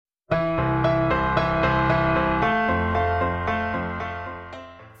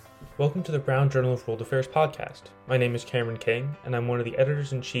Welcome to the Brown Journal of World Affairs podcast. My name is Cameron King, and I'm one of the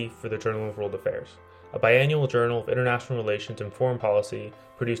editors-in-chief for the Journal of World Affairs, a biannual journal of international relations and foreign policy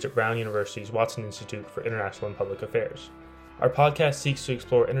produced at Brown University's Watson Institute for International and Public Affairs. Our podcast seeks to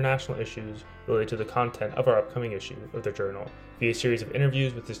explore international issues related to the content of our upcoming issue of the journal via a series of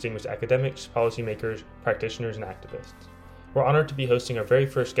interviews with distinguished academics, policymakers, practitioners, and activists. We're honored to be hosting our very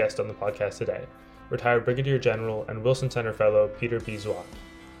first guest on the podcast today, retired Brigadier General and Wilson Center Fellow Peter B. Zwack.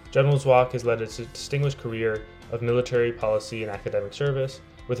 General Zwack has led a distinguished career of military, policy, and academic service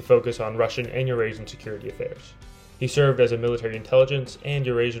with a focus on Russian and Eurasian security affairs. He served as a military intelligence and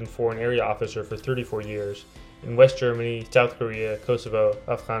Eurasian foreign area officer for 34 years in West Germany, South Korea, Kosovo,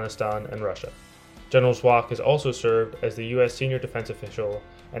 Afghanistan, and Russia. General Zwack has also served as the U.S. Senior Defense Official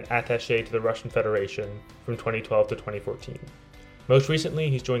and Attache to the Russian Federation from 2012 to 2014. Most recently,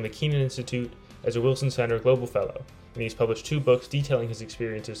 he's joined the Keenan Institute as a Wilson Center Global Fellow, and he's published 2 books detailing his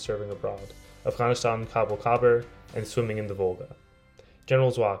experiences serving abroad, Afghanistan Kabul Kabir and Swimming in the Volga.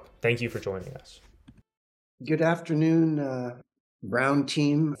 General Zwack, thank you for joining us. Good afternoon, Brown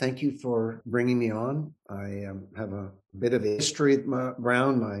team. Thank you for bringing me on. I have a bit of a history at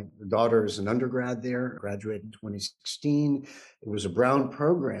Brown. My daughter is an undergrad there, graduated in 2016. It was a Brown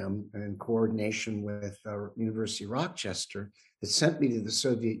program in coordination with University of Rochester that sent me to the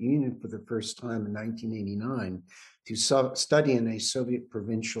Soviet Union for the first time in 1989 to study in a Soviet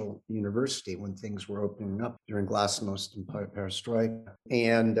provincial university when things were opening up during Glasnost and Perestroika.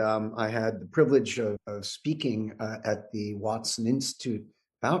 And I had the privilege of speaking at the Watson Institute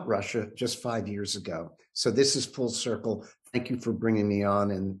about Russia just 5 years ago. So this is full circle. Thank you for bringing me on,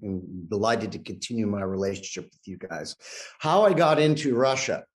 and delighted to continue my relationship with you guys. How I got into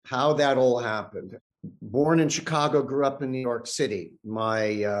Russia, how that all happened. Born in Chicago, grew up in New York City.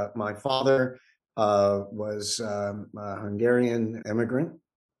 My father was a Hungarian immigrant,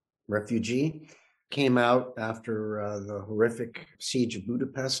 refugee, came out after the horrific siege of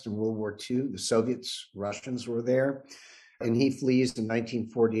Budapest in World War II. The Russians were there, and he flees in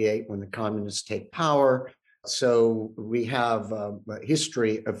 1948 when the communists take power. So we have a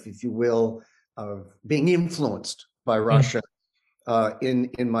history of, if you will, of being influenced by Russia in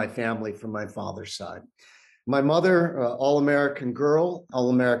my family from my father's side. My mother, all-American girl,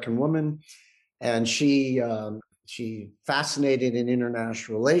 all-American woman, and she fascinated in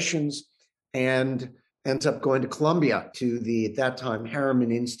international relations and ends up going to Columbia to the, at that time,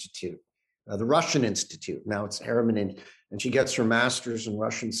 Harriman Institute, the Russian Institute. Now it's Harriman, and she gets her master's in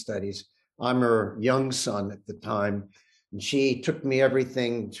Russian studies. I'm her young son at the time, and she took me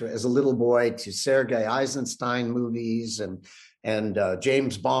everything as a little boy to Sergei Eisenstein movies and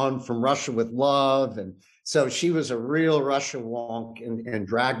James Bond from Russia with Love. And so she was a real Russia wonk and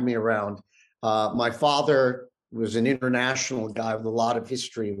dragged me around. My father was an international guy with a lot of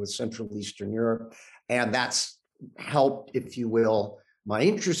history with Central Eastern Europe, and that's helped, if you will, my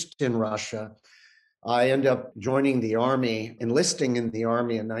interest in Russia. I ended up joining the Army, enlisting in the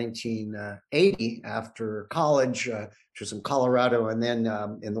Army in 1980 after college, which was in Colorado, and then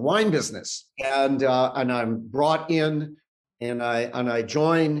in the wine business. And I'm brought in, and I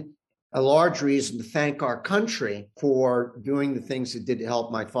joined. A large reason to thank our country for doing the things it did to help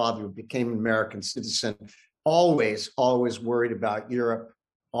my father, who became an American citizen, always worried about Europe,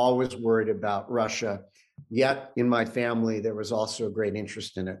 always worried about Russia. Yet in my family, there was also a great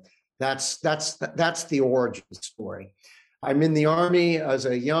interest in it. That's the origin story. I'm in the Army as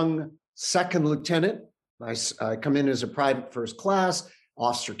a young second lieutenant. I come in as a private first class,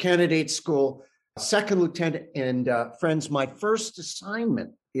 officer candidate school, second lieutenant, and friends, my first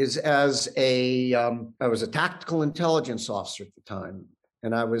assignment is as I was a tactical intelligence officer at the time,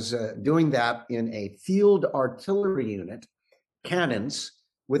 and I was doing that in a field artillery unit, cannons,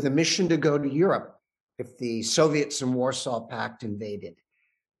 with a mission to go to Europe if the Soviets and Warsaw Pact invaded.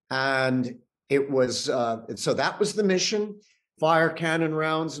 And it was, so that was the mission, fire cannon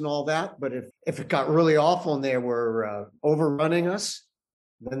rounds and all that. But if it got really awful and they were overrunning us,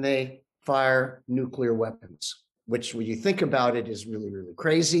 then they fire nuclear weapons, which when you think about it is really, really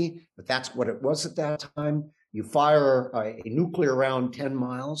crazy, but that's what it was at that time. You fire a nuclear round 10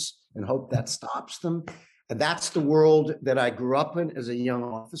 miles and hope that stops them. And that's the world that I grew up in as a young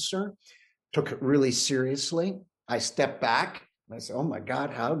officer, took it really seriously. I stepped back and I said, oh my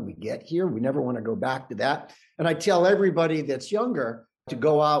God, how did we get here? We never want to go back to that. And I tell everybody that's younger to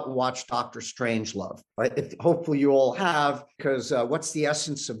go out and watch Dr. Strangelove. Hopefully you all have, because what's the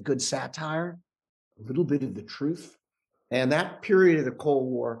essence of good satire? A little bit of the truth. And that period of the Cold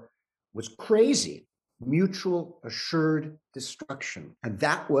War was crazy. Mutual assured destruction. And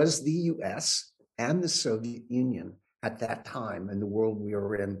that was the US and the Soviet Union at that time in the world we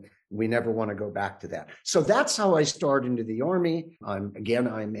were in We never want to go back to that. So that's how I started into the Army. I'm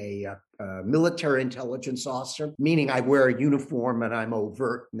a military intelligence officer, meaning I wear a uniform and I'm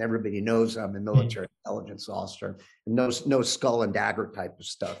overt and everybody knows I'm a military intelligence officer. No skull and dagger type of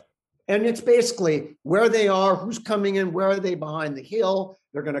stuff. And it's basically where they are, who's coming in, where are they behind the hill?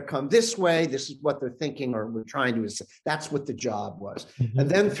 They're going to come this way. This is what they're thinking, or we're trying to. That's what the job was. And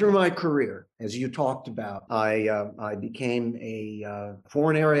then through my career, as you talked about, I became a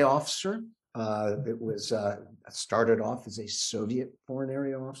foreign area officer. Started off as a Soviet foreign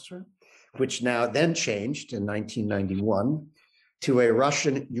area officer, which now then changed in 1991 to a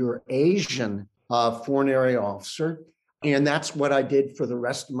Russian Eurasian foreign area officer. And that's what I did for the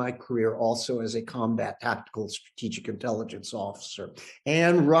rest of my career, also as a combat tactical strategic intelligence officer.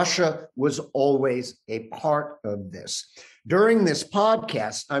 And Russia was always a part of this. During this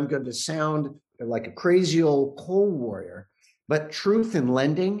podcast, I'm going to sound like a crazy old Cold Warrior, but truth in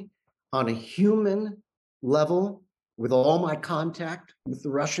lending on a human level, with all my contact with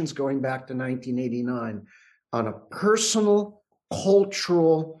the Russians going back to 1989, on a personal,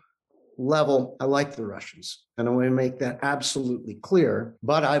 cultural level, I like the Russians. And I want to make that absolutely clear.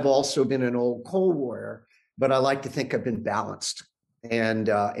 But I've also been an old Cold Warrior, but I like to think I've been balanced. And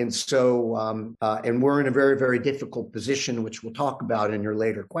we're in a very, very difficult position, which we'll talk about in your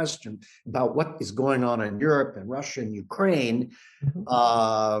later question, about what is going on in Europe and Russia and Ukraine.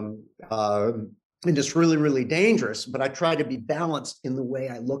 And it's really, really dangerous, but I try to be balanced in the way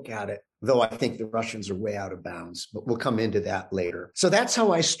I look at it, though I think the Russians are way out of bounds, but we'll come into that later. So that's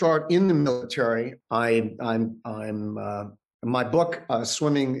how I start in the military. My book,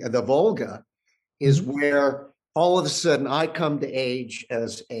 Swimming the Volga, is where all of a sudden I come to age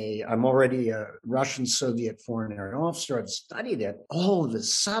I'm already a Russian Soviet foreign area officer. I've studied it. All of a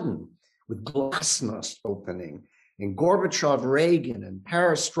sudden, with glasnost opening and Gorbachev, Reagan, and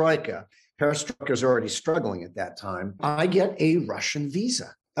Perestroika is already struggling at that time, I get a Russian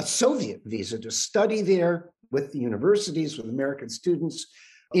visa, a Soviet visa, to study there with the universities, with American students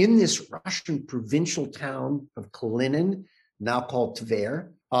in this Russian provincial town of Keenan, now called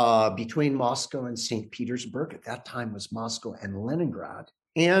Tver, between Moscow and St. Petersburg. At that time was Moscow and Leningrad.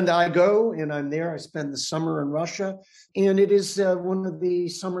 And I go and I'm there. I spend the summer in Russia, and it is one of the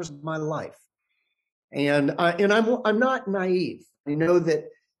summers of my life. And I'm not naive. I know that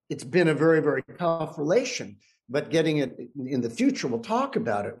it's been a very, very tough relation, but getting it in the future, we'll talk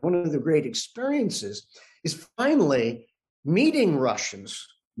about it. One of the great experiences is finally meeting Russians,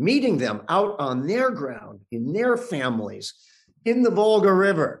 meeting them out on their ground, in their families, in the Volga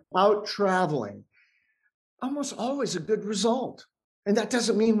River, out traveling. Almost always a good result. And that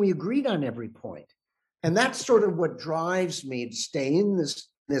doesn't mean we agreed on every point. And that's sort of what drives me to stay in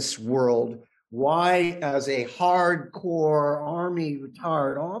this world. Why, as a hardcore Army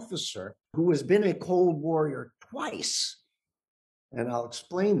retired officer who has been a Cold Warrior twice, and I'll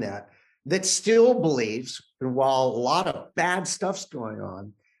explain that still believes, and while a lot of bad stuff's going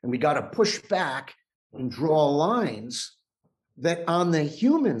on, and we got to push back and draw lines, that on the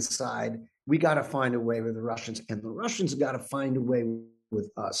human side, we got to find a way with the Russians, and the Russians got to find a way with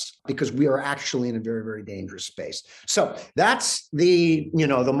us, because we are actually in a very, very dangerous space. So that's the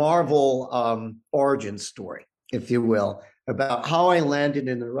Marvel origin story, if you will, about how I landed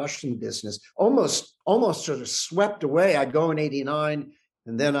in the Russian business, almost sort of swept away. I go in 89,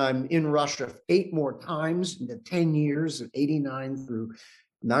 and then I'm in Russia 8 more times in the 10 years of 89 through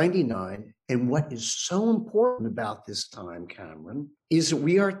 99. And what is so important about this time, Cameron, is that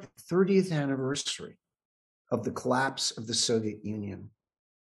we are at the 30th anniversary of the collapse of the Soviet Union.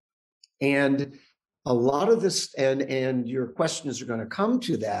 And a lot of this, and your questions are going to come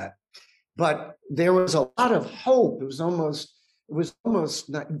to that, but there was a lot of hope. It was almost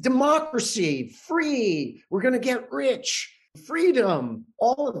not, democracy, free, we're going to get rich, freedom,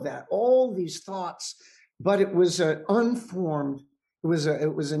 all of that, all these thoughts. But it was an unformed, it was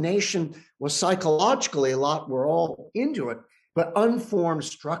a nation, well, psychologically, a lot, we're all into it, but unformed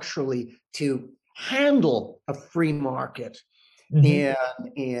structurally to handle a free market. And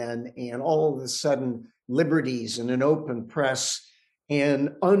all of a sudden liberties and an open press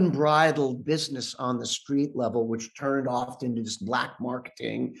and unbridled business on the street level, which turned off into just black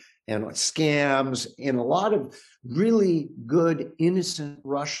marketing and scams, and a lot of really good, innocent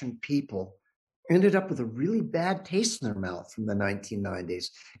Russian people ended up with a really bad taste in their mouth from the 1990s,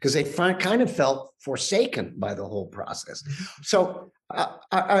 because they kind of felt forsaken by the whole process. So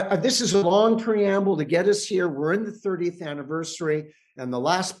this is a long preamble to get us here. We're in the 30th anniversary. And the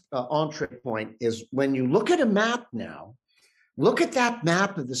last entree point is, when you look at a map now, look at that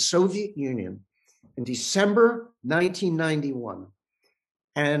map of the Soviet Union in December 1991.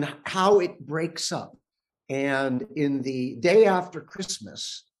 and how it breaks up. And in the day after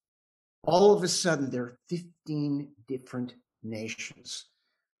Christmas, all of a sudden, there are 15 different nations.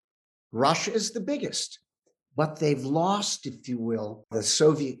 Russia is the biggest, but they've lost, if you will, the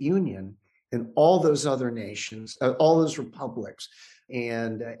Soviet Union and all those other nations, all those republics.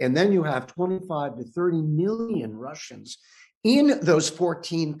 And then you have 25 to 30 million Russians in those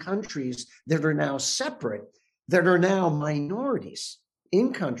 14 countries that are now separate, that are now minorities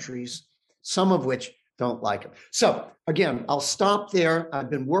in countries, some of which don't like them. So again, I'll stop there. I've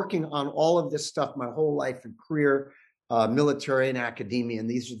been working on all of this stuff my whole life and career, military and academia, and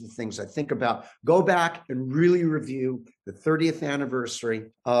these are the things I think about. Go back and really review the 30th anniversary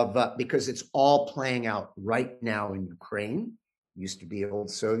of, because it's all playing out right now in Ukraine, used to be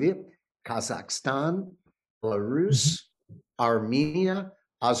old Soviet, Kazakhstan, Belarus, Armenia,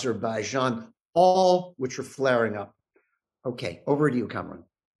 Azerbaijan, all which are flaring up. Okay, over to you, Cameron.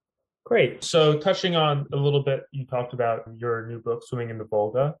 Great. So touching on a little bit, you talked about your new book, Swimming in the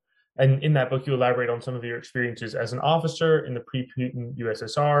Volga. And in that book, you elaborate on some of your experiences as an officer in the pre-Putin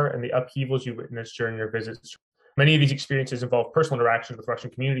USSR and the upheavals you witnessed during your visits. Many of these experiences involve personal interactions with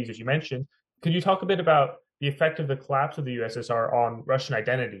Russian communities, as you mentioned. Could you talk a bit about the effect of the collapse of the USSR on Russian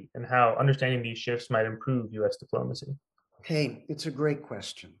identity and how understanding these shifts might improve U.S. diplomacy? Hey, it's a great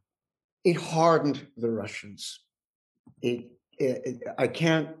question. It hardened the Russians. I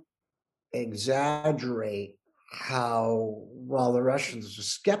can't exaggerate how, while the Russians were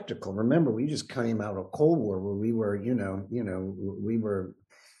skeptical, remember, we just came out of Cold War where we were, we were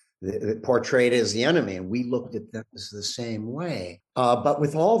portrayed as the enemy, and we looked at them as the same way. But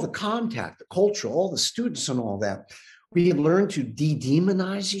with all the contact, the culture, all the students and all that, we had learned to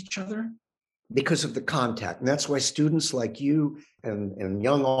de-demonize each other because of the contact. And that's why students like you and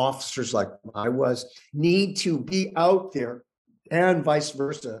young officers like I was need to be out there, and vice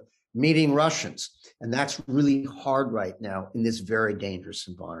versa, meeting Russians. And that's really hard right now in this very dangerous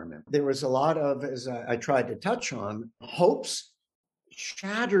environment. There was a lot of, as I tried to touch on, hopes,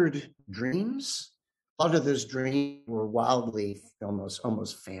 shattered dreams. A lot of those dreams were wildly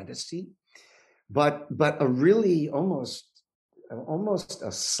almost fantasy, but a really almost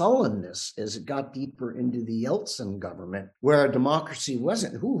a sullenness as it got deeper into the Yeltsin government, where democracy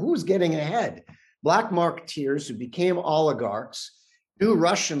wasn't. Who's getting ahead? Black marketeers who became oligarchs, new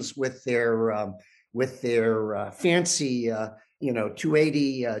Russians with their fancy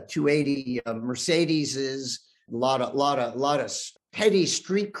 280 Mercedeses, a lot of petty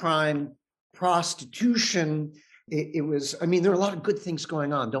street crime, prostitution. It was, I mean, there are a lot of good things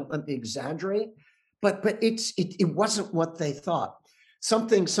going on. Don't let me exaggerate, but it wasn't what they thought.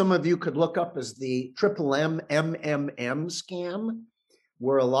 Something some of you could look up as the MMM scam,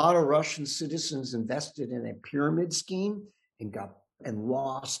 where a lot of Russian citizens invested in a pyramid scheme and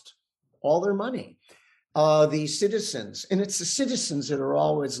lost all their money. The citizens, and it's the citizens that are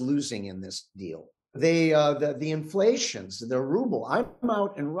always losing in this deal. The inflations, the ruble. I'm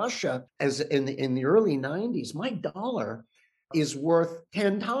out in Russia as in the early 90s. My dollar is worth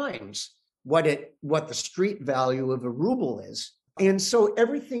 10 times what the street value of a ruble is. And so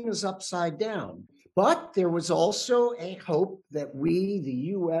everything is upside down. But there was also a hope that we, the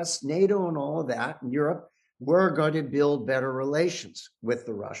US, NATO, and all of that, and Europe, were going to build better relations with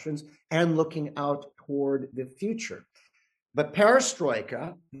the Russians and looking out toward the future. But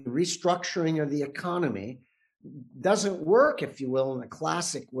perestroika, the restructuring of the economy, doesn't work, if you will, in a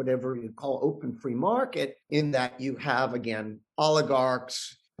classic, whatever you call open free market, in that you have, again,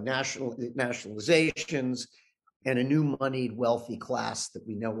 oligarchs, nationalizations, and a new moneyed wealthy class that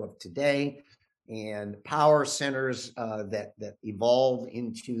we know of today, and power centers that evolve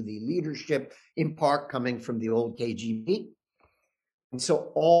into the leadership, in part coming from the old KGB. And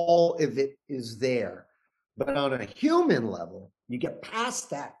so all of it is there. But on a human level, you get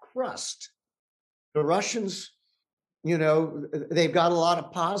past that crust. The Russians, they've got a lot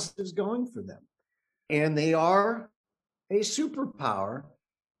of positives going for them. And they are a superpower,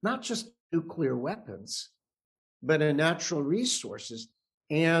 not just nuclear weapons, but in natural resources.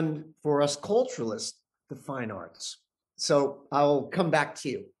 And for us culturalists, the fine arts. So I'll come back to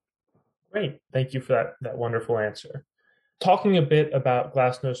you. Great. Thank you for that wonderful answer. Talking a bit about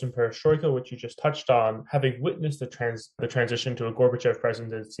glasnost and perestroika, which you just touched on, having witnessed the transition to a Gorbachev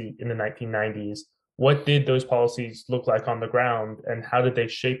presidency in the 1990s, what did those policies look like on the ground, and how did they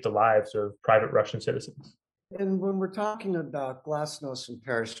shape the lives of private Russian citizens? And when we're talking about glasnost and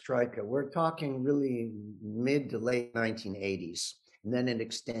perestroika, we're talking really mid to late 1980s. And then it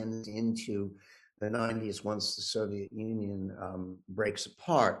extends into the 90s once the Soviet Union breaks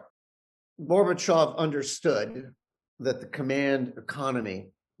apart. Gorbachev understood that the command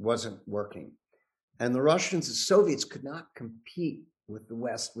economy wasn't working. And the Russians and Soviets could not compete with the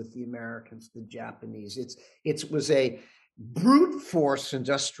West, with the Americans, the Japanese. It was a brute force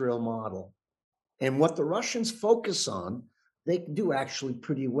industrial model. And what the Russians focus on, they do actually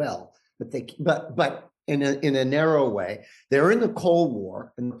pretty well. But in a narrow way, they're in the Cold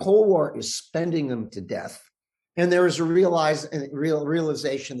War, and the Cold War is spending them to death. And there is a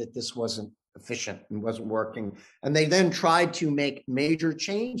realization that this wasn't efficient and wasn't working. And they then tried to make major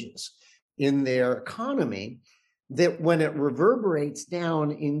changes in their economy that, when it reverberates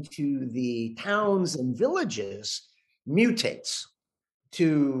down into the towns and villages, mutates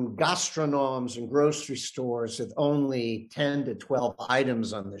to gastronomes and grocery stores with only 10 to 12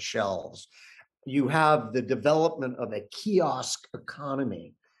 items on the shelves. You have the development of a kiosk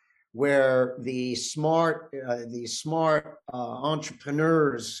economy where the smart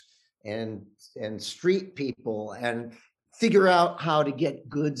entrepreneurs and street people and figure out how to get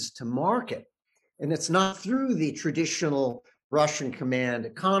goods to market. And it's not through the traditional Russian command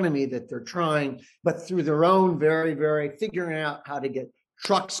economy that they're trying, but through their own very figuring out how to get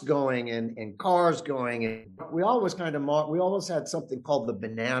trucks going and cars going. And we always had something called the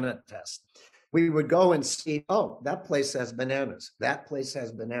banana test. We would go and see, oh, that place has bananas. That place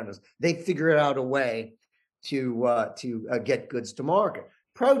has bananas. They figured out a way to get goods to market.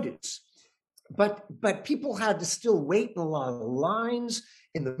 Produce. But people had to still wait in a lot of lines.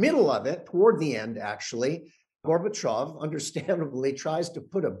 In the middle of it, toward the end, actually, Gorbachev understandably tries to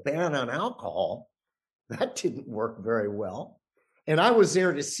put a ban on alcohol. That didn't work very well. And I was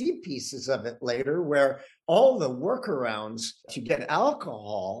there to see pieces of it later where all the workarounds to get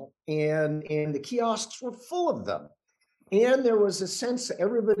alcohol and the kiosks were full of them. And there was a sense that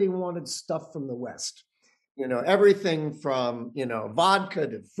everybody wanted stuff from the West. Everything from, vodka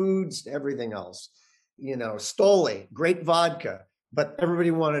to foods to everything else. Stoli, great vodka, but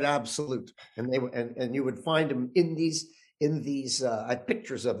everybody wanted Absolute. And you would find them in these I had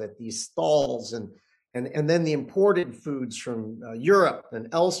pictures of it, these stalls and then the imported foods from Europe and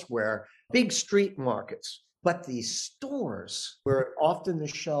elsewhere, big street markets. But these stores where often the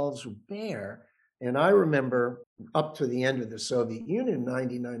shelves were bare. And I remember up to the end of the Soviet Union,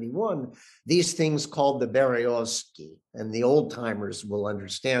 1991, these things called the Berezovsky, and the old timers will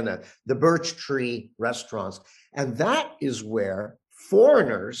understand that, the birch tree restaurants. And that is where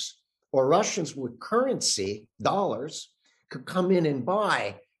foreigners or Russians with currency, dollars, could come in and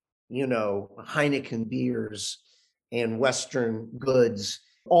buy Heineken beers and Western goods,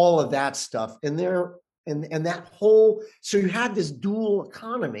 all of that stuff. And that whole, so you had this dual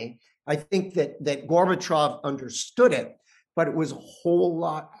economy. I think that Gorbachev understood it, but it was a whole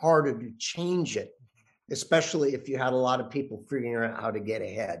lot harder to change it, especially if you had a lot of people figuring out how to get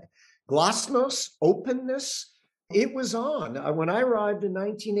ahead. Glasnost, openness, it was on. When I arrived in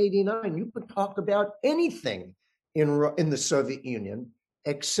 1989, you could talk about anything in the Soviet Union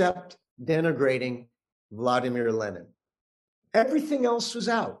except denigrating Vladimir Lenin. Everything else was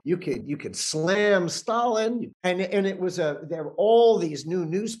out. You could slam Stalin, and it was there were all these new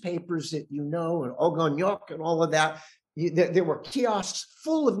newspapers that and Ogonyok and all of that. There were kiosks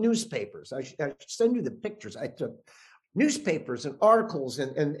full of newspapers. I should send you the pictures. I took newspapers and articles,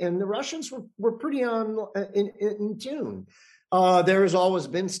 and the Russians were pretty in tune. There has always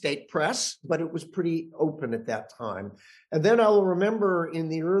been state press, but it was pretty open at that time. And then I'll remember in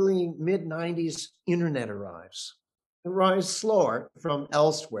the early mid-90s, internet arrives. It arrives slower from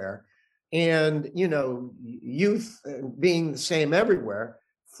elsewhere. And, youth being the same everywhere,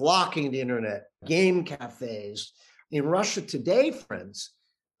 flocking to internet, game cafes. In Russia today, friends,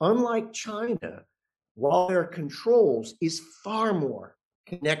 unlike China, while their controls is far more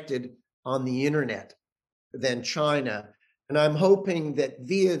connected on the internet than China. And I'm hoping that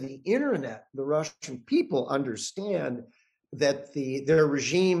via the internet, the Russian people understand that their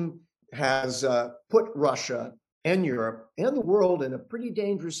regime has put Russia and Europe and the world in a pretty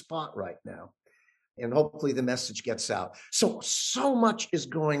dangerous spot right now. And hopefully the message gets out. So much is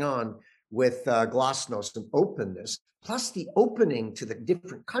going on with glasnost and openness, plus the opening to the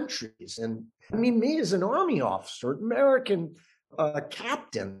different countries. And I mean, me as an Army officer, American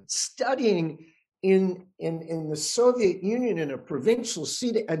captain, studying in the Soviet Union in a provincial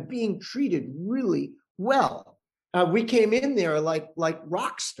seat and being treated really well. We came in there like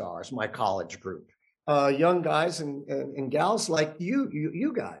rock stars, my college group. Young guys and gals like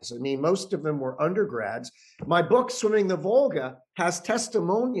you guys. I mean, most of them were undergrads. My book, Swimming the Volga, has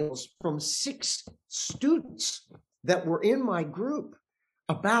testimonials from 6 students that were in my group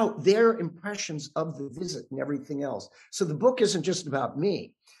about their impressions of the visit and everything else. So the book isn't just about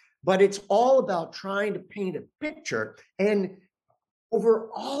me. But it's all about trying to paint a picture. And over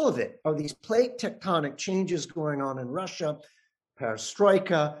all of it are these plate tectonic changes going on in Russia.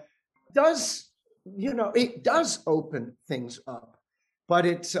 Perestroika it does open things up, but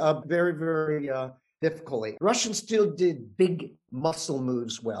it's very, very difficult. Russians still did big muscle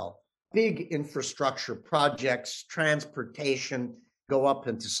moves well, big infrastructure projects, transportation, go up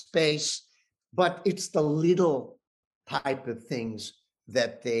into space, but it's the little type of things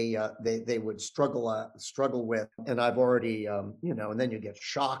that they would struggle with. And I've already and then you get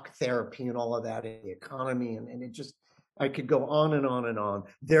shock therapy and all of that in the economy, and it just, I could go on and on and on.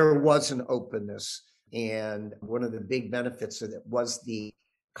 There was an openness, and one of the big benefits of it was the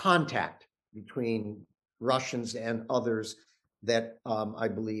contact between Russians and others that I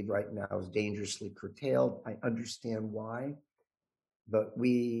believe right now is dangerously curtailed. I understand why, but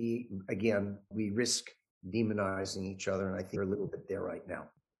we risk demonizing each other, and I think we're a little bit there right now.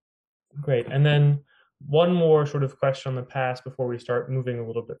 Great. And then one more sort of question on the past before we start moving a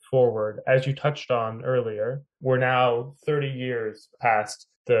little bit forward. As you touched on earlier, we're now 30 years past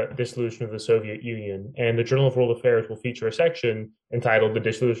the dissolution of the Soviet Union, and the Journal of World Affairs will feature a section entitled The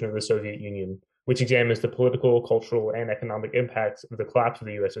Dissolution of the Soviet Union, which examines the political, cultural, and economic impacts of the collapse of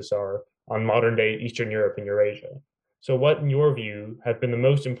the USSR on modern-day Eastern Europe and Eurasia. So what, in your view, have been the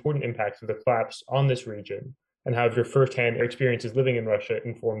most important impacts of the collapse on this region, and how have your firsthand experiences living in Russia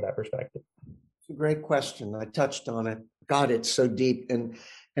informed that perspective? It's a great question. I touched on it. God, it's so deep, and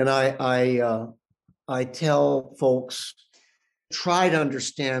I tell folks, try to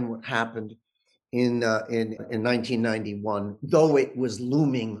understand what happened in 1991, though it was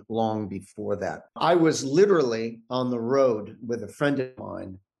looming long before that. I was literally on the road with a friend of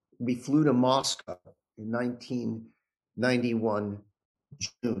mine. We flew to Moscow in 1991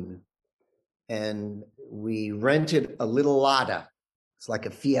 June, and we rented a little Lada. It's like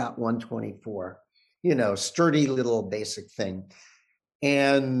a Fiat 124, sturdy little basic thing.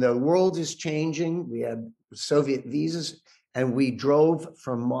 And the world is changing. We had Soviet visas, and we drove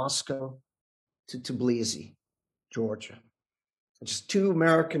from Moscow to Tbilisi, Georgia. Just two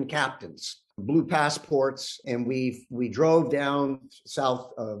American captains, blue passports, and we drove down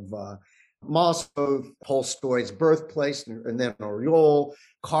south of Moscow, Tolstoy's birthplace, and then Oryol,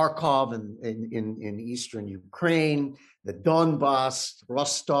 Kharkov in eastern Ukraine, the Donbass,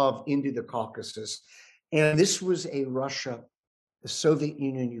 Rostov, into the Caucasus. And this was a Russia, the Soviet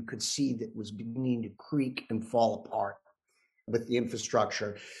Union, you could see that was beginning to creak and fall apart with the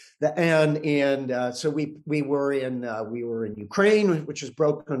infrastructure. So we were in Ukraine, which is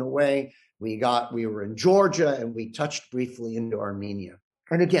broken away. We were in Georgia, and we touched briefly into Armenia.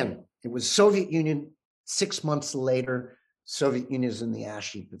 And again, it was Soviet Union. 6 months later, Soviet Union is in the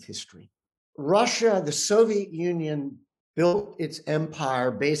ash heap of history. Russia, the Soviet Union, built its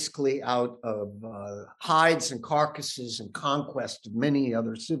empire basically out of hides and carcasses and conquest of many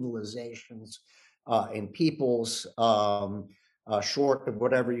other civilizations and peoples, short of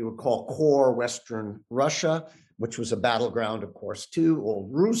whatever you would call core Western Russia, which was a battleground, of course, too, old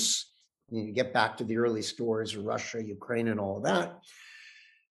Rus. You get back to the early stories of Russia, Ukraine, and all of that.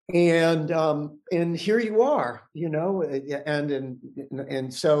 And here you are, and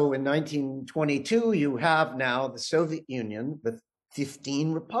so in 1922, you have now the Soviet Union with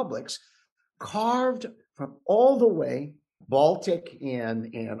 15 republics carved from all the way Baltic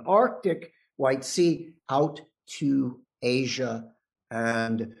and Arctic, White Sea, out to Asia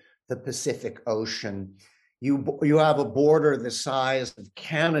and the Pacific Ocean. You have a border the size of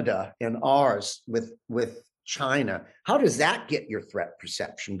Canada and ours with China. How does that get your threat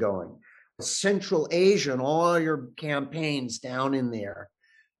perception going? Central Asia and all your campaigns down in there,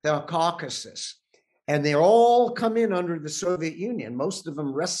 the Caucasus, and they all come in under the Soviet Union. Most of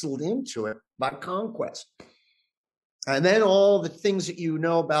them wrestled into it by conquest. And then all the things that you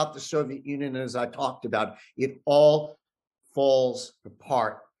know about the Soviet Union, as I talked about, it all falls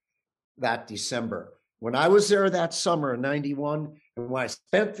apart that December. When I was there that summer in 91, and when I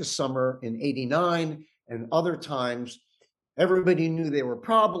spent the summer in 89, and other times, everybody knew there were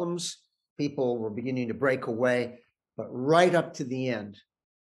problems. People were beginning to break away, but right up to the end,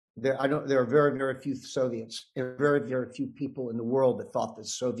 there are very, very few Soviets and very, very few people in the world that thought the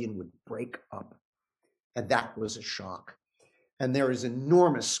Soviet would break up. And that was a shock. And there is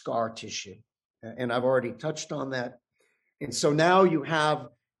enormous scar tissue. And I've already touched on that. And so now you have,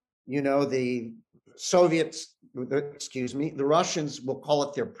 the Soviets, the Russians will call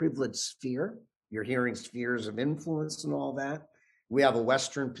it their privileged sphere. You're hearing spheres of influence and all that. We have a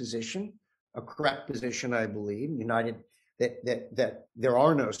Western position, a correct position, I believe, that there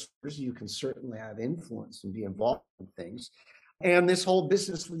are no spheres. You can certainly have influence and be involved in things. And this whole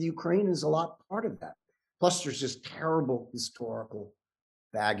business with Ukraine is a lot part of that. Plus, there's just terrible historical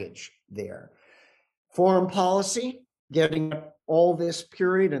baggage there. Foreign policy, getting all this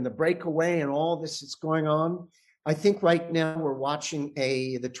period and the breakaway and all this that's going on. I think right now we're watching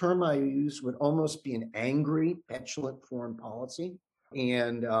the term I use would almost be an angry, petulant foreign policy.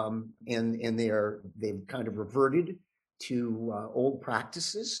 And they've kind of reverted to old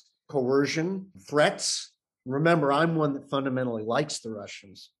practices, coercion, threats. Remember, I'm one that fundamentally likes the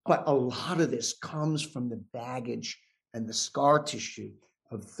Russians, but a lot of this comes from the baggage and the scar tissue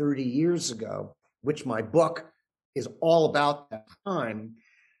of 30 years ago, which my book is all about that time.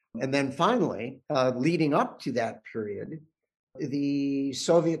 And then finally, leading up to that period, the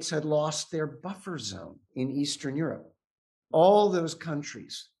Soviets had lost their buffer zone in Eastern Europe. All those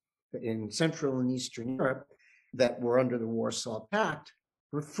countries in Central and Eastern Europe that were under the Warsaw Pact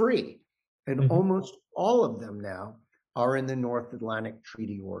were free. And almost all of them now are in the North Atlantic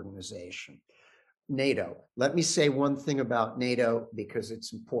Treaty Organization, NATO. Let me say one thing about NATO because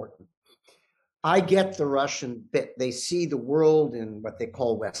it's important. I get the Russian bit. They see the world in what they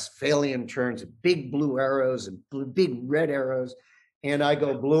call Westphalian terms, big blue arrows and big red arrows. And I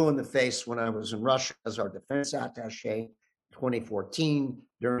go blue in the face when I was in Russia as our defense attache 2014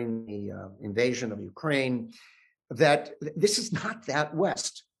 during the invasion of Ukraine, that this is not that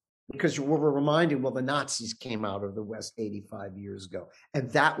West. Because we're reminded, well, the Nazis came out of the West 85 years ago.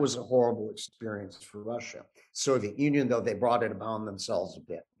 And that was a horrible experience for Russia. Soviet Union, though, they brought it upon themselves a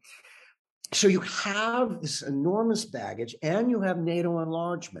bit. So you have this enormous baggage and you have NATO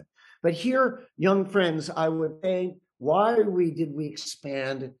enlargement. But here, young friends, I would say, why did we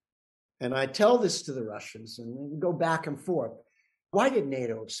expand? And I tell this to the Russians and we go back and forth. Why did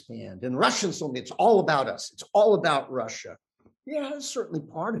NATO expand? And the Russians told me it's all about us. It's all about Russia. Yeah, that's certainly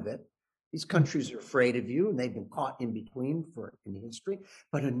part of it. These countries are afraid of you, and they've been caught in between in history.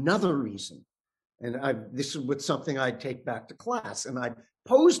 But another reason, and this is something I take back to class, and I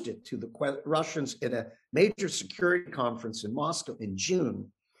posed it to the Russians at a major security conference in Moscow in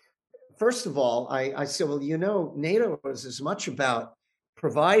June. First of all, I said, well, NATO is as much about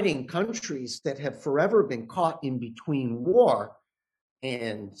providing countries that have forever been caught in between war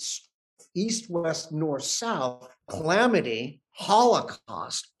and east, west, north, south, calamity,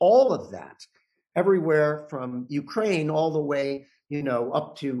 Holocaust, all of that, everywhere from Ukraine all the way,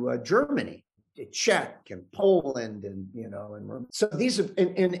 up to Germany, Czech and Poland, and so these have,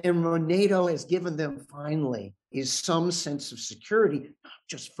 and what NATO has given them finally is some sense of security, not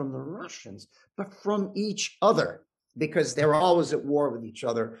just from the Russians, but from each other, because they're always at war with each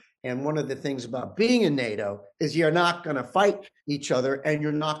other. And one of the things about being in NATO is you're not going to fight each other and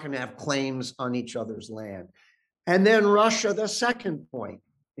you're not going to have claims on each other's land. And then Russia, the second point,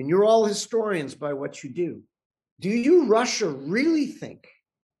 and you're all historians by what you do. Do you, Russia, really think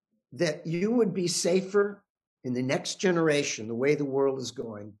that you would be safer in the next generation, the way the world is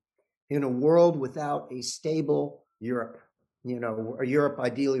going, in a world without a stable Europe? Or Europe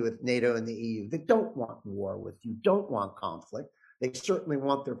ideally with NATO and the EU, that don't want war with you, don't want conflict. They certainly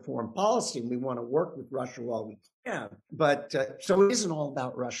want their foreign policy, and we want to work with Russia while we can. But so it isn't all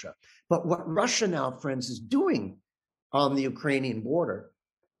about Russia. But what Russia now, friends, is doing on the Ukrainian border,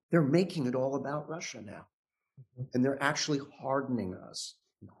 they're making it all about Russia now. And they're actually hardening us,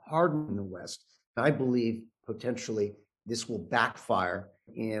 hardening the West. And I believe potentially this will backfire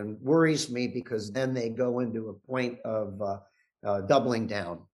and worries me, because then they go into a point of doubling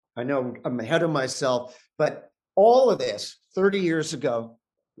down. I know I'm ahead of myself, but all of this 30 years ago,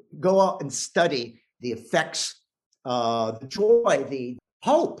 go out and study the effects, the joy, the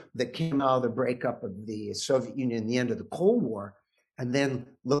hope that came out of the breakup of the Soviet Union, the end of the Cold War, and then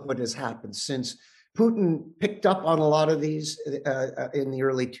look what has happened since. Putin picked up on a lot of these in the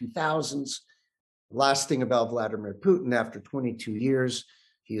early 2000s. Last thing about Vladimir Putin, after 22 years,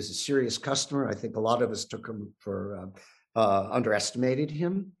 he is a serious customer. I think a lot of us took him for underestimated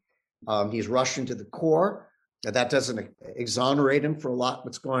him. He's Russian to the core. That doesn't exonerate him for a lot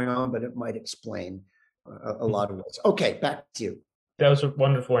what's going on, but it might explain a lot of ways. Okay, back to you. That was a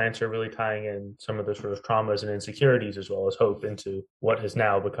wonderful answer, really tying in some of the sort of traumas and insecurities as well as hope into what has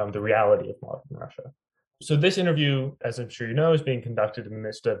now become the reality of modern Russia. So this interview, as I'm sure you know, is being conducted in the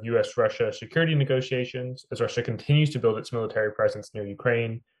midst of US-Russia security negotiations as Russia continues to build its military presence near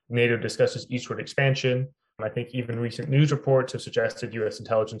Ukraine. NATO discusses eastward expansion. I think even recent news reports have suggested US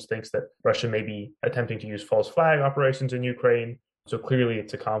intelligence thinks that Russia may be attempting to use false flag operations in Ukraine. So clearly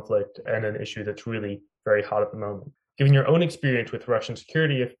it's a conflict and an issue that's really very hot at the moment. Given your own experience with Russian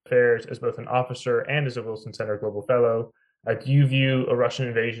security affairs as both an officer and as a Wilson Center Global Fellow, do you view a Russian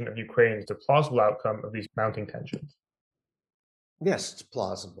invasion of Ukraine as a plausible outcome of these mounting tensions? Yes, it's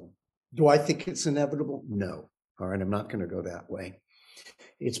plausible. Do I think it's inevitable? No. All right, I'm not going to go that way.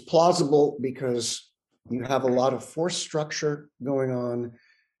 It's plausible because you have a lot of force structure going on.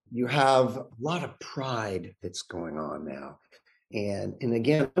 You have a lot of pride that's going on now. And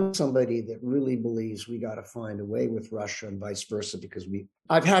again, I'm somebody that really believes we got to find a way with Russia and vice versa, because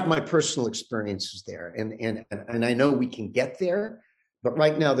I've had my personal experiences there, and I know we can get there, but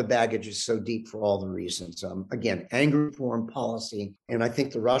right now the baggage is so deep for all the reasons. Again, angry foreign policy, and I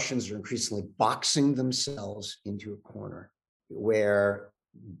think the Russians are increasingly boxing themselves into a corner where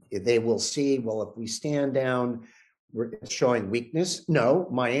they will see, well, if we stand down, we're showing weakness. No,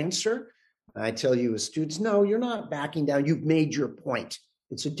 my answer, I tell you as students, no, you're not backing down. You've made your point.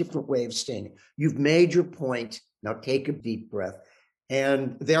 It's a different way of saying it. You've made your point. Now take a deep breath.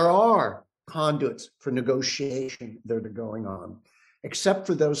 And there are conduits for negotiation that are going on, except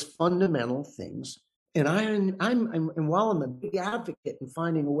for those fundamental things. And and while I'm a big advocate in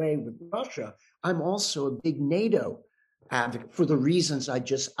finding a way with Russia, I'm also a big NATO advocate for the reasons I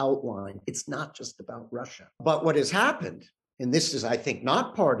just outlined. It's not just about Russia. But what has happened, and this is, I think,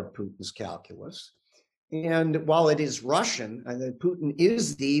 not part of Putin's calculus, and while it is Russian, Putin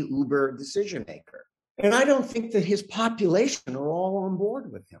is the uber decision maker. And I don't think that his population are all on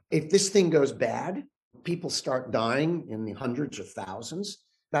board with him. If this thing goes bad, people start dying in the hundreds of thousands,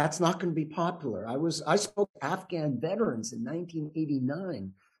 that's not going to be popular. I spoke to Afghan veterans in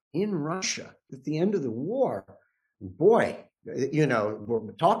 1989 in Russia at the end of the war. Boy,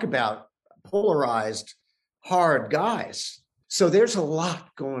 we'll talk about polarized, hard guys. So there's a lot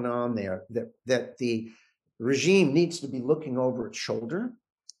going on there that the regime needs to be looking over its shoulder.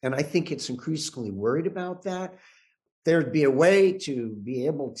 And I think it's increasingly worried about that. There'd be a way to be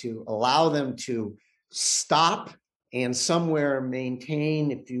able to allow them to stop and somewhere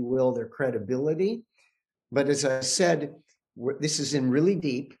maintain, if you will, their credibility. But as I said, this is in really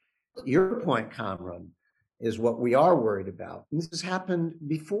deep. Your point, Kamran, is what we are worried about. And this has happened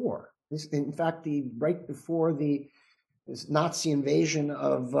before. In fact, right before this Nazi invasion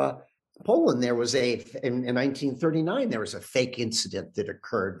of Poland, there was in 1939, there was a fake incident that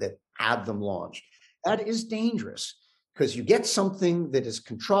occurred that had them launched. That is dangerous because you get something that is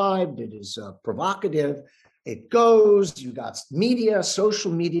contrived, it is provocative, it goes, you got media,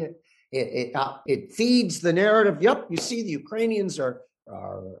 social media, it feeds the narrative. Yep, you see the Ukrainians are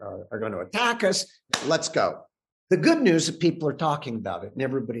going to attack us. Let's go. The good news is people are talking about it and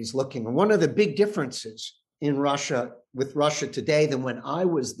everybody's looking. And one of the big differences in Russia, with Russia today than when I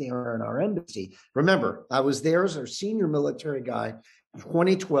was there in our embassy. Remember, I was there as our senior military guy,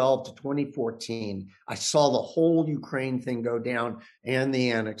 2012 to 2014. I saw the whole Ukraine thing go down and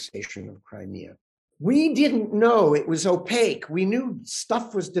the annexation of Crimea. We didn't know, it was opaque. We knew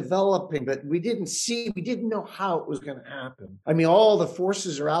stuff was developing, but we didn't know how it was going to happen. I mean, all the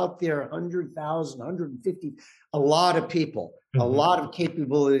forces are out there, 100,000, 150, a lot of people, a lot of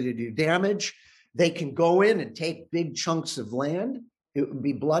capability to do damage. They can go in and take big chunks of land. It would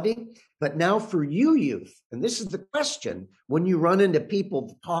be bloody. But now for you youth, and this is the question, when you run into people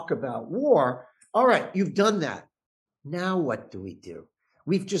to talk about war, all right, you've done that. Now what do we do?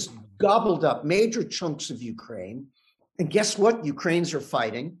 We've just gobbled up major chunks of Ukraine. And guess what? Ukrainians are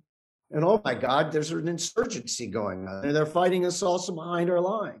fighting. And oh my God, there's an insurgency going on. And they're fighting us also behind our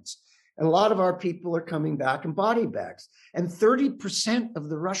lines. And a lot of our people are coming back in body bags. And 30% of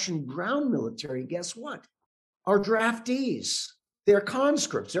the Russian ground military, guess what? Are draftees. They're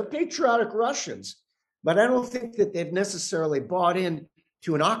conscripts. They're patriotic Russians. But I don't think that they've necessarily bought in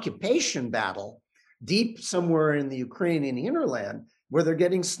to an occupation battle deep somewhere in the Ukrainian hinterland where they're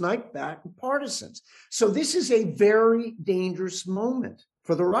getting sniped back by partisans. So this is a very dangerous moment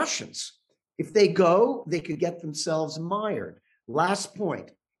for the Russians. If they go, they could get themselves mired. Last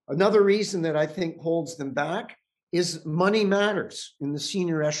point. Another reason that I think holds them back is money matters in the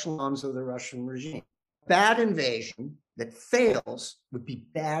senior echelons of the Russian regime. Bad invasion that fails would be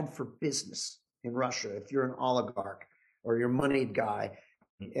bad for business in Russia if you're an oligarch or you're a moneyed guy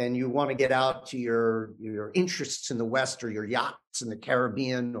and you want to get out to your interests in the West or your yachts in the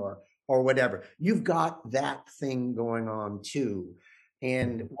Caribbean or whatever. You've got that thing going on too.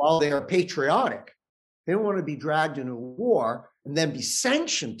 And while they are patriotic, they don't want to be dragged into a war and then be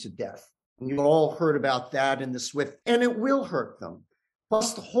sanctioned to death. And you all heard about that in the SWIFT, and it will hurt them.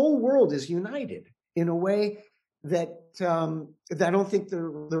 Plus, the whole world is united in a way that I don't think the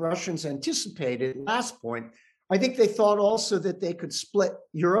Russians anticipated. Last point, I think they thought also that they could split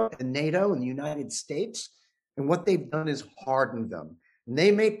Europe and NATO and the United States. And what they've done is hardened them. And they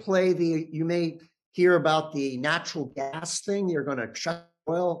may you may hear about the natural gas thing. You're going to shut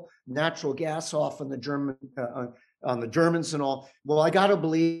natural gas off in the German on the Germans and all. Well, I got to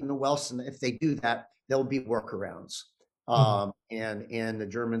believe in the Welsh, and if they do that, there'll be workarounds, and the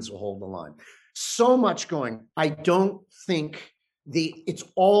Germans will hold the line. So much going. I don't think it's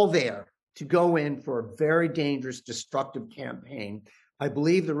all there to go in for a very dangerous, destructive campaign. I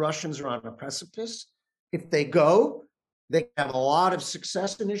believe the Russians are on a precipice. If they go, they have a lot of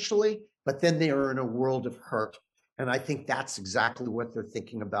success initially, but then they are in a world of hurt. And I think that's exactly what they're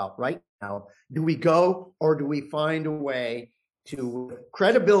thinking about right now. Do we go, or do we find a way to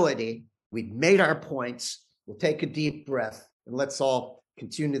credibility? We've made our points. We'll take a deep breath and let's all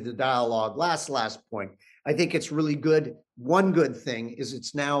continue the dialogue. Last point. I think it's really good. One good thing is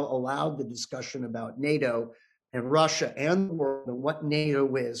it's now allowed the discussion about NATO and Russia and the world and what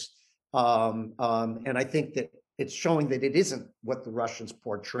NATO is. And I think that it's showing that it isn't what the Russians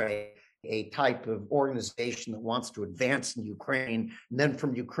portray, a type of organization that wants to advance in Ukraine, and then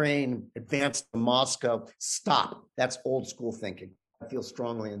from Ukraine, advance to Moscow. Stop. That's old school thinking. I feel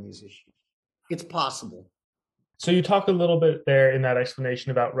strongly on these issues. It's possible. So you talk a little bit there in that explanation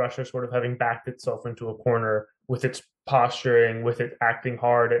about Russia sort of having backed itself into a corner with its posturing, with it acting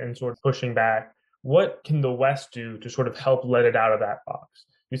hard and sort of pushing back. What can the West do to sort of help let it out of that box?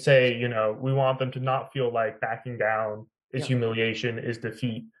 You say, we want them to not feel like backing down is humiliation, is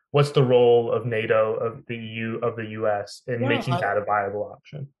defeat. What's the role of NATO, of the EU, of the US in making that a viable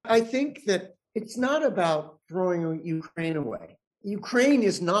option? I think that it's not about throwing Ukraine away. Ukraine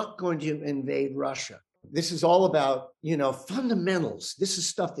is not going to invade Russia. This is all about, fundamentals. This is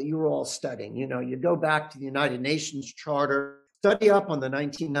stuff that you're all studying. You go back to the United Nations Charter, study up on the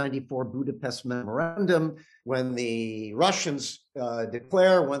 1994 Budapest Memorandum, when the Russians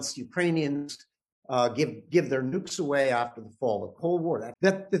declare, once Ukrainians give their nukes away after the fall of the Cold War,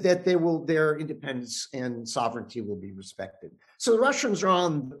 that their independence and sovereignty will be respected. So the Russians are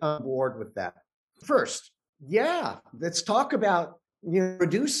on board with that. First, let's talk about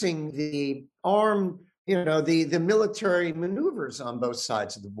reducing the armed, the military maneuvers on both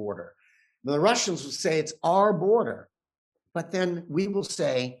sides of the border. The Russians will say it's our border, but then we will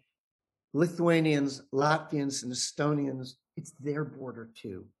say Lithuanians, Latvians, and Estonians, it's their border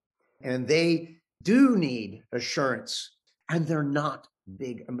too. And they do need assurance, and they're not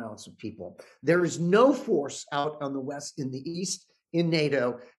big amounts of people. There is no force out on the West, in the East, in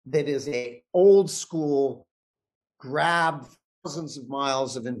NATO, that is a old school grab thousands of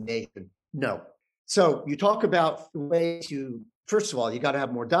miles of invasion. No. So you talk about the way to, first of all, you got to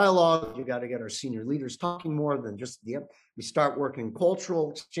have more dialogue. You got to get our senior leaders talking more than just we start working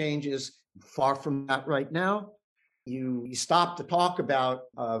cultural exchanges. Far from that right now. You stop to talk about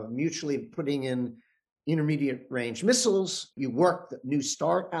mutually putting in intermediate range missiles. You work the New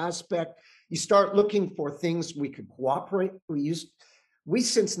START aspect. You start looking for things we could cooperate. We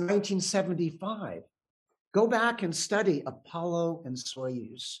since 1975, go back and study Apollo and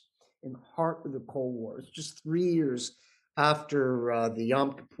Soyuz in the heart of the Cold War. It's just 3 years after the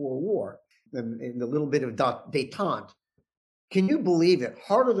Yom Kippur War and the little bit of détente. Can you believe it?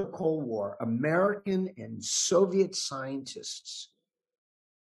 Heart of the Cold War, American and Soviet scientists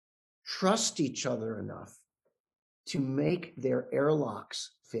trust each other enough to make their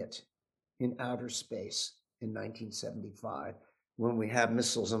airlocks fit in outer space in 1975, when we have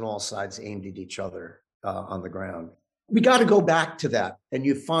missiles on all sides aimed at each other on the ground. We got to go back to that, and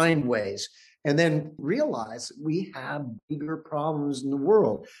you find ways, and then realize we have bigger problems in the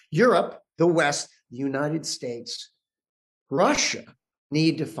world. Europe, the West, the United States, Russia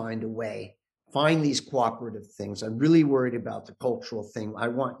need to find a way, find these cooperative things. I'm really worried about the cultural thing. I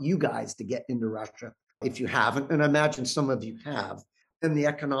want you guys to get into Russia if you haven't, and I imagine some of you have, and the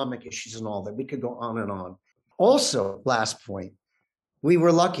economic issues and all that. We could go on and on. Also, last point, we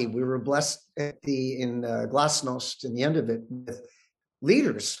were lucky. We were blessed in Glasnost, in the end of it, with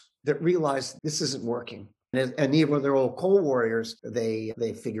leaders that realized this isn't working. And even when they're old Cold Warriors, they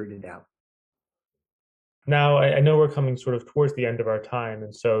figured it out. Now, I know we're coming sort of towards the end of our time.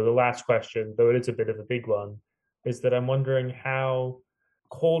 And so the last question, though it is a bit of a big one, is that I'm wondering how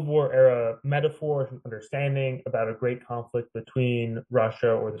Cold War era metaphors and understanding about a great conflict between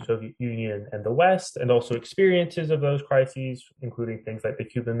Russia or the Soviet Union and the West, and also experiences of those crises, including things like the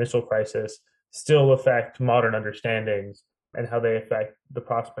Cuban Missile Crisis, still affect modern understandings, and how they affect the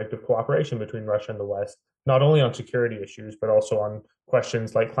prospect of cooperation between Russia and the West, not only on security issues, but also on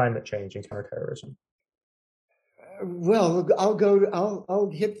questions like climate change and counterterrorism. Well, I'll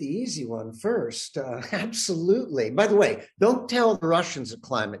hit the easy one first. Absolutely. By the way, don't tell the Russians that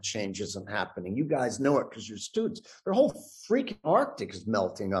climate change isn't happening. You guys know it because you're students. Their whole freaking Arctic is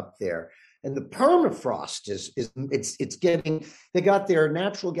melting up there. And the permafrost it's getting, they got their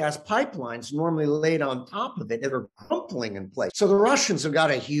natural gas pipelines normally laid on top of it that are crumpling in place. So the Russians have got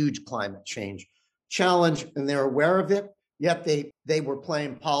a huge climate change challenge, and they're aware of it. Yet they were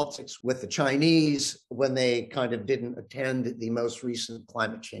playing politics with the Chinese when they kind of didn't attend the most recent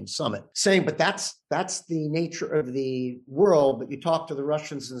climate change summit, saying, but that's the nature of the world. But you talk to the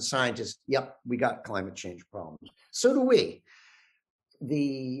Russians and the scientists, yep, we got climate change problems. So do we.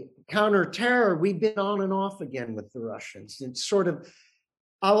 The counterterror, we've been on and off again with the Russians. It's sort of,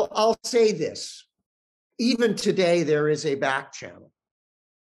 I'll say this, even today there is a back channel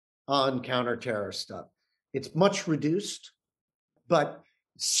on counterterror stuff. It's much reduced, but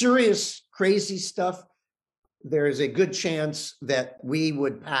serious, crazy stuff, there is a good chance that we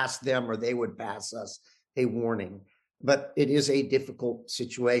would pass them or they would pass us a warning. But it is a difficult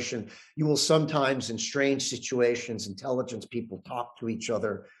situation. You will sometimes, in strange situations, intelligence people talk to each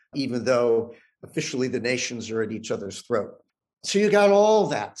other, even though officially the nations are at each other's throat. So you got all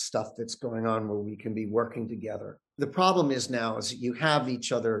that stuff that's going on where we can be working together. The problem is now is that you have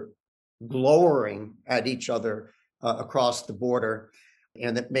each other glowering at each other across the border,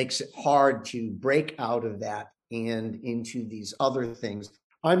 and it makes it hard to break out of that and into these other things.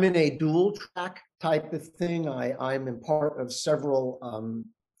 I'm in a dual track type of thing. I'm in part of several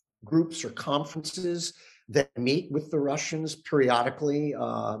groups or conferences that meet with the Russians periodically,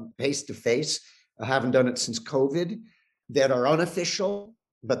 face to face. I haven't done it since COVID, that are unofficial,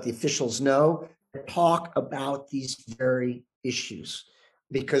 but the officials know, talk about these very issues.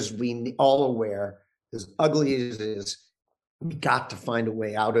 Because we all aware, as ugly as it is, we got to find a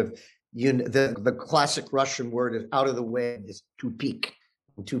way out of, the classic Russian word is out of the way of this tupik.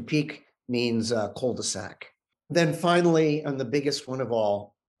 And tupik means cul-de-sac. Then finally, and the biggest one of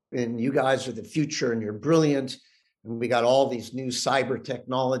all, and you guys are the future and you're brilliant, and we got all these new cyber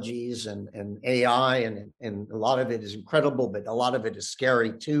technologies and AI, and a lot of it is incredible, but a lot of it is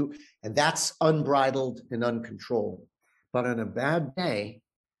scary too. And that's unbridled and uncontrolled. But on a bad day,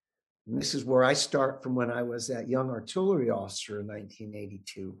 and this is where I start from when I was that young artillery officer in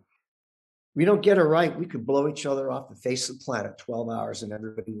 1982, we don't get it right, we could blow each other off the face of the planet 12 hours and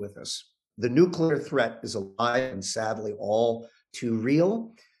everybody with us. The nuclear threat is alive and sadly all too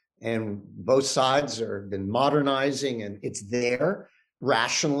real. And both sides have been modernizing, and it's there.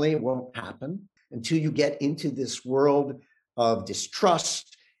 Rationally, it won't happen until you get into this world of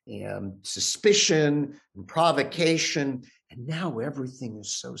distrust and suspicion and provocation. And now everything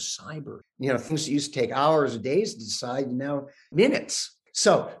is so cyber. Things that used to take hours or days to decide, now minutes.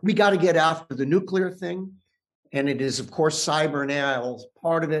 So we got to get after the nuclear thing. And it is, of course, cyber and AI is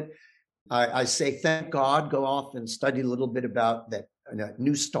part of it. I say, thank God, go off and study a little bit about that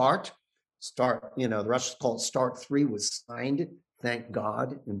new START. The Russians call it START 3, was signed, thank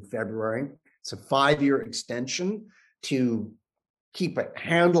God, in February. It's a 5-year extension to keep a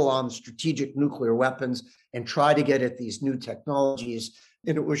handle on strategic nuclear weapons and try to get at these new technologies.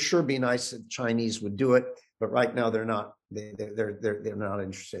 And it would sure be nice if the Chinese would do it, but right now they're not. They're not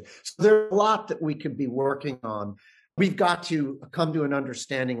interested. So there's a lot that we could be working on. We've got to come to an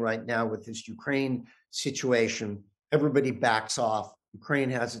understanding right now with this Ukraine situation. Everybody backs off. Ukraine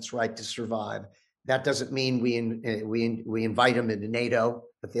has its right to survive. That doesn't mean we invite them into NATO,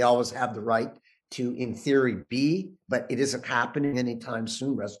 but they always have the right to, in theory, be. But it isn't happening anytime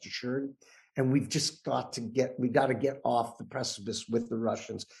soon, rest assured. And we've just got to get off the precipice with the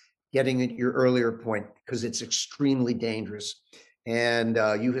Russians, getting at your earlier point, because it's extremely dangerous. And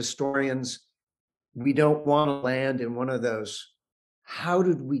you historians, we don't want to land in one of those, how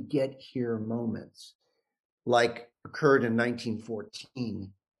did we get here moments like occurred in 1914.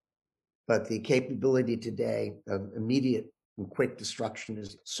 But the capability today of immediate and quick destruction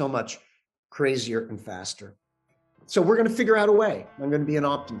is so much crazier and faster. So we're going to figure out a way. I'm going to be an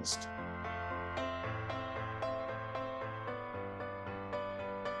optimist.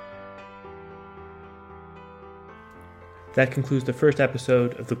 That concludes the first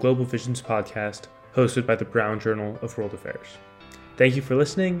episode of the Global Visions podcast, hosted by the Brown Journal of World Affairs. Thank you for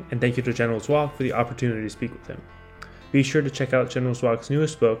listening, and thank you to General Zwack for the opportunity to speak with him. Be sure to check out General Zwack's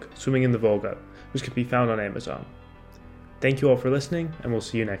newest book, Swimming in the Volga, which can be found on Amazon. Thank you all for listening, and we'll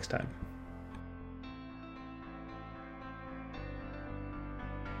see you next time.